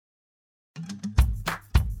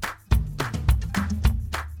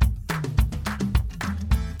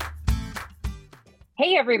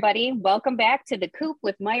Hey, everybody. Welcome back to the Coop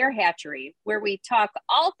with Meyer Hatchery, where we talk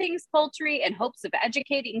all things poultry in hopes of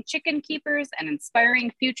educating chicken keepers and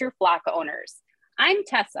inspiring future flock owners. I'm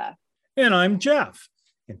Tessa. And I'm Jeff.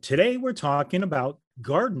 And today we're talking about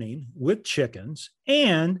gardening with chickens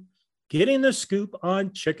and getting the scoop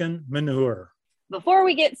on chicken manure. Before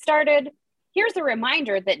we get started, here's a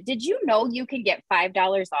reminder that did you know you can get $5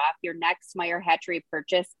 off your next Meyer Hatchery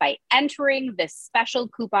purchase by entering this special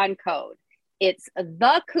coupon code? It's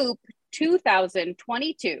the Coop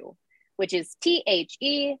 2022, which is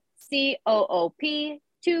THECOOP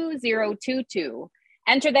 2022.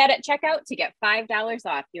 Enter that at checkout to get $5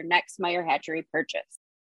 off your next Meyer Hatchery purchase.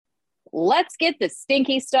 Let's get the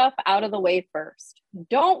stinky stuff out of the way first.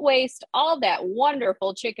 Don't waste all that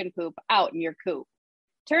wonderful chicken poop out in your coop.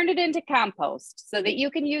 Turn it into compost so that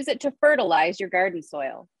you can use it to fertilize your garden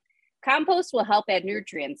soil. Compost will help add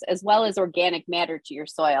nutrients as well as organic matter to your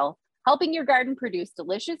soil, helping your garden produce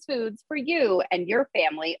delicious foods for you and your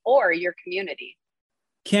family or your community.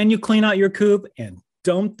 Can you clean out your coop and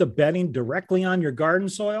dump the bedding directly on your garden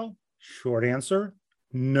soil? Short answer,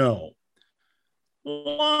 no.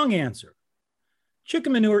 Long answer,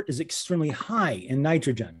 chicken manure is extremely high in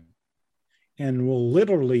nitrogen and will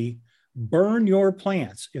literally burn your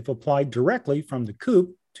plants if applied directly from the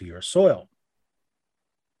coop to your soil.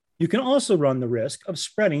 You can also run the risk of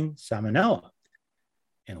spreading salmonella,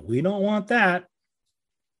 and we don't want that.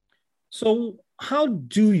 So how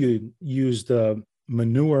do you use the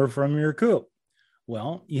manure from your coop?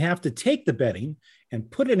 Well, you have to take the bedding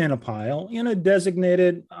and put it in a pile in a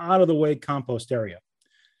designated out-of-the-way compost area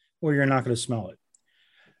where you're not going to smell it.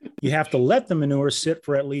 You have to let the manure sit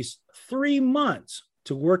for at least 3 months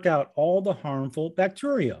to work out all the harmful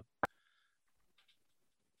bacteria.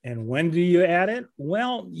 And when do you add it?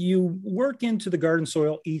 Well, you work into the garden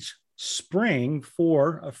soil each spring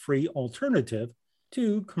for a free alternative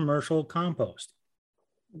to commercial compost.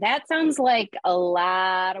 That sounds like a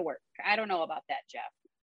lot of work. I don't know about that, Jeff.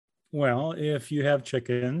 Well, if you have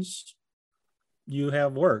chickens, you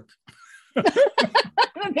have work.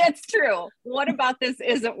 That's true. What about this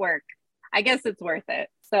isn't work? I guess it's worth it.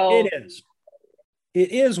 So it is.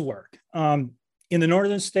 It is work. In the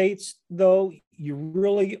northern states, though, you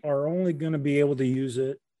really are only going to be able to use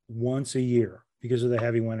it once a year because of the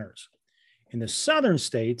heavy winters. In the southern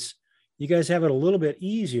states, you guys have it a little bit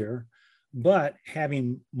easier, but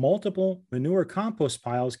having multiple manure compost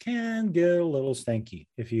piles can get a little stinky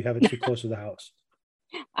if you have it too close to the house.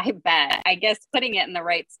 I bet. I guess putting it in the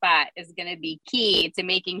right spot is going to be key to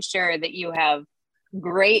making sure that you have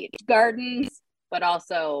great gardens, but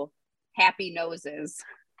also happy noses.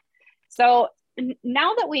 So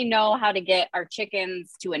now that we know how to get our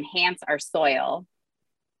chickens to enhance our soil,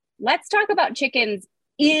 let's talk about chickens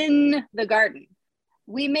in the garden.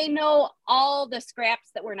 We may know all the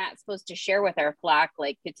scraps that we're not supposed to share with our flock,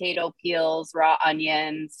 like potato peels, raw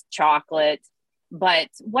onions, chocolate. But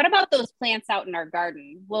what about those plants out in our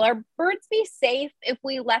garden? Will our birds be safe if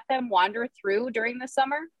we let them wander through during the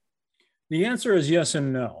summer? The answer is yes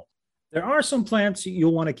and no. There are some plants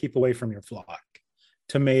you'll want to keep away from your flock.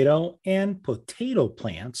 Tomato and potato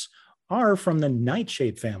plants are from the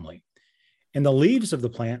nightshade family, and the leaves of the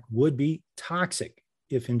plant would be toxic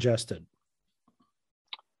if ingested.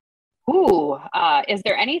 Ooh, is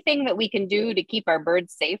there anything that we can do to keep our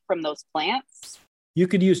birds safe from those plants? You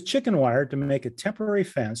could use chicken wire to make a temporary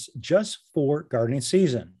fence just for gardening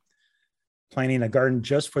season. Planting a garden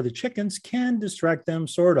just for the chickens can distract them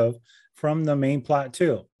sort of from the main plot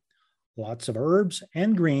too. Lots of herbs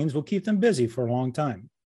and greens will keep them busy for a long time.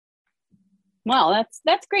 Well,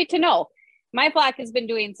 that's great to know. My flock has been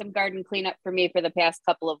doing some garden cleanup for me for the past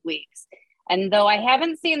couple of weeks. And though I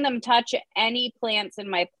haven't seen them touch any plants in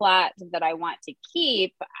my plot that I want to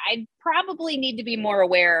keep, I probably need to be more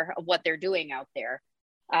aware of what they're doing out there.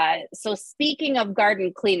 So speaking of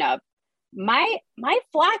garden cleanup, my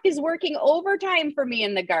flock is working overtime for me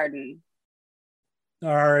in the garden.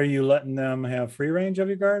 Are you letting them have free range of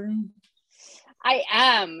your garden? I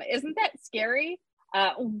am. Isn't that scary?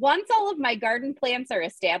 Once all of my garden plants are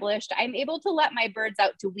established, I'm able to let my birds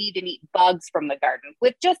out to weed and eat bugs from the garden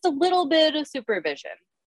with just a little bit of supervision.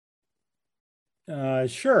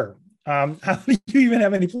 Sure. How do you even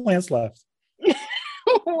have any plants left?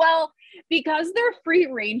 Well, because they're free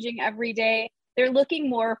ranging every day, they're looking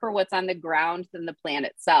more for what's on the ground than the plant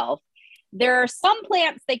itself. There are some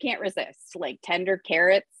plants they can't resist, like tender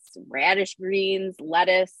carrots, radish greens,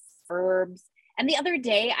 lettuce, herbs. And the other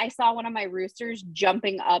day, I saw one of my roosters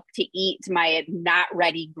jumping up to eat my not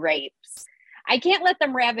ready grapes. I can't let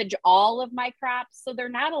them ravage all of my crops, so they're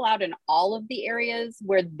not allowed in all of the areas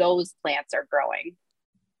where those plants are growing.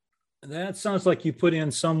 That sounds like you put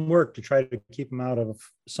in some work to try to keep them out of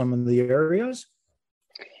some of the areas.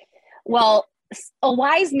 Well, a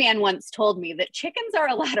wise man once told me that chickens are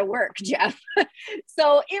a lot of work, Jeff.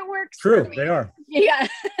 So it works. True, they are. Yeah.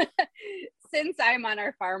 Since I'm on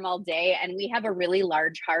our farm all day and we have a really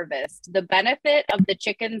large harvest, the benefit of the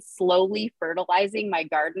chickens slowly fertilizing my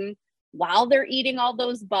garden while they're eating all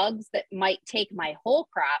those bugs that might take my whole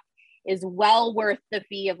crop is well worth the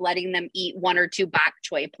fee of letting them eat 1 or 2 bok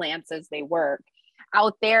choy plants as they work.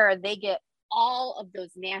 Out there, they get all of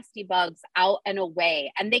those nasty bugs out and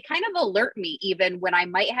away. And they kind of alert me even when I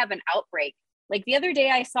might have an outbreak. Like the other day,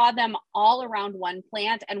 I saw them all around one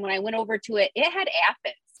plant. And when I went over to it, it had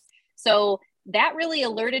aphids. So that really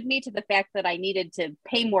alerted me to the fact that I needed to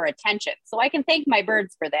pay more attention. So I can thank my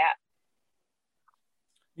birds for that.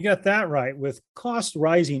 You got that right. With costs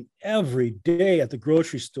rising every day at the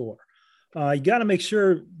grocery store, you got to make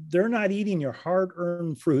sure they're not eating your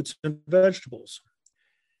hard-earned fruits and vegetables.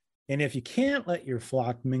 And if you can't let your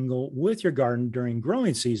flock mingle with your garden during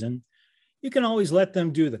growing season, you can always let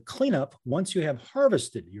them do the cleanup once you have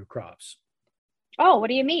harvested your crops. Oh, what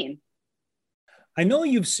do you mean? I know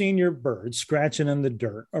you've seen your birds scratching in the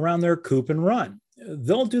dirt around their coop and run.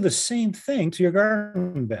 They'll do the same thing to your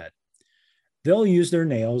garden bed. They'll use their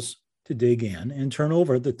nails to dig in and turn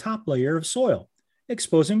over the top layer of soil,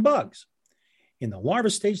 exposing bugs in the larva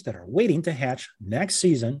stage that are waiting to hatch next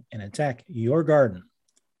season and attack your garden.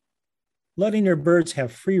 Letting your birds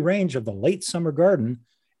have free range of the late summer garden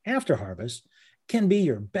after harvest can be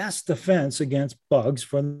your best defense against bugs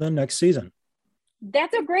for the next season.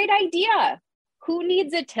 That's a great idea. Who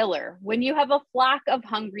needs a tiller when you have a flock of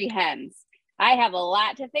hungry hens? I have a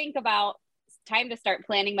lot to think about. It's time to start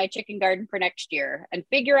planning my chicken garden for next year and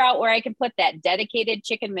figure out where I can put that dedicated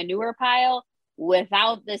chicken manure pile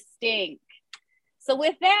without the stink. So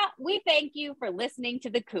with that, we thank you for listening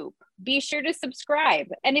to The Coop. Be sure to subscribe.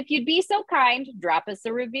 And if you'd be so kind, drop us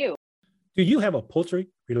a review. Do you have a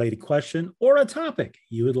poultry-related question or a topic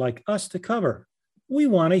you would like us to cover? We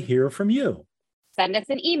want to hear from you. Send us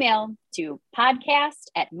an email to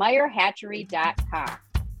podcast@meyerhatchery.com.